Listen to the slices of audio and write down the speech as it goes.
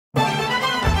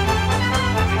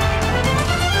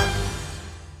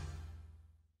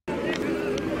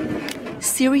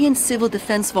Syrian civil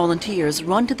defense volunteers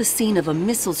run to the scene of a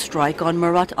missile strike on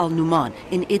Marat al-Numan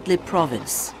in Idlib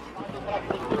province.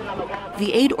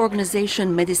 The aid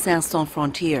organization Médecins Sans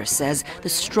Frontières says the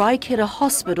strike hit a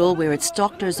hospital where its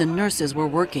doctors and nurses were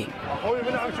working.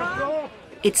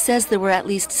 It says there were at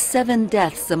least 7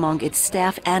 deaths among its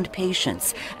staff and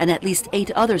patients, and at least 8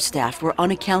 other staff were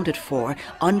unaccounted for,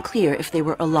 unclear if they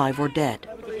were alive or dead.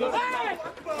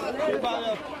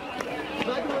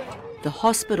 The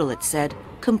hospital, it said,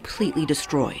 completely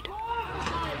destroyed.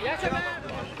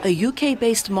 A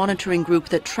UK-based monitoring group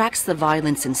that tracks the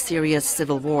violence in Syria's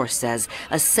civil war says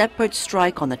a separate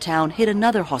strike on the town hit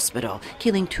another hospital,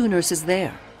 killing 2 nurses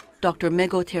there. Dr.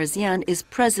 Mego Terzian is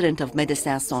president of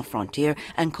Médecins Sans Frontières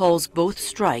and calls both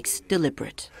strikes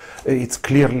deliberate. It's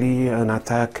clearly an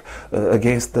attack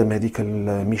against the medical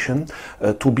mission.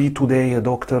 To be today a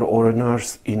doctor or a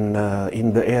nurse in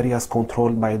the areas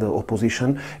controlled by the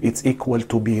opposition, it's equal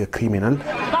to be a criminal.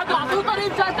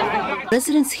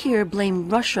 Residents here blame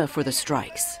Russia for the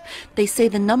strikes. They say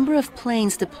the number of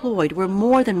planes deployed were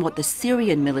more than what the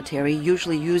Syrian military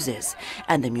usually uses,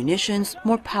 and the munitions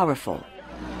more powerful.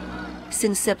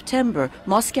 Since September,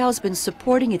 Moscow's been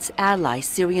supporting its ally,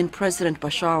 Syrian President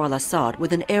Bashar al-Assad,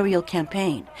 with an aerial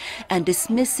campaign and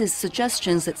dismisses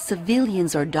suggestions that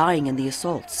civilians are dying in the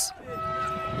assaults.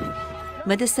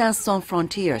 Médecins Sans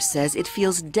Frontières says it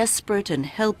feels desperate and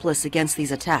helpless against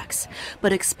these attacks,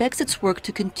 but expects its work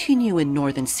to continue in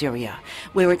northern Syria,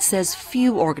 where it says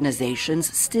few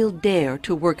organizations still dare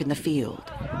to work in the field.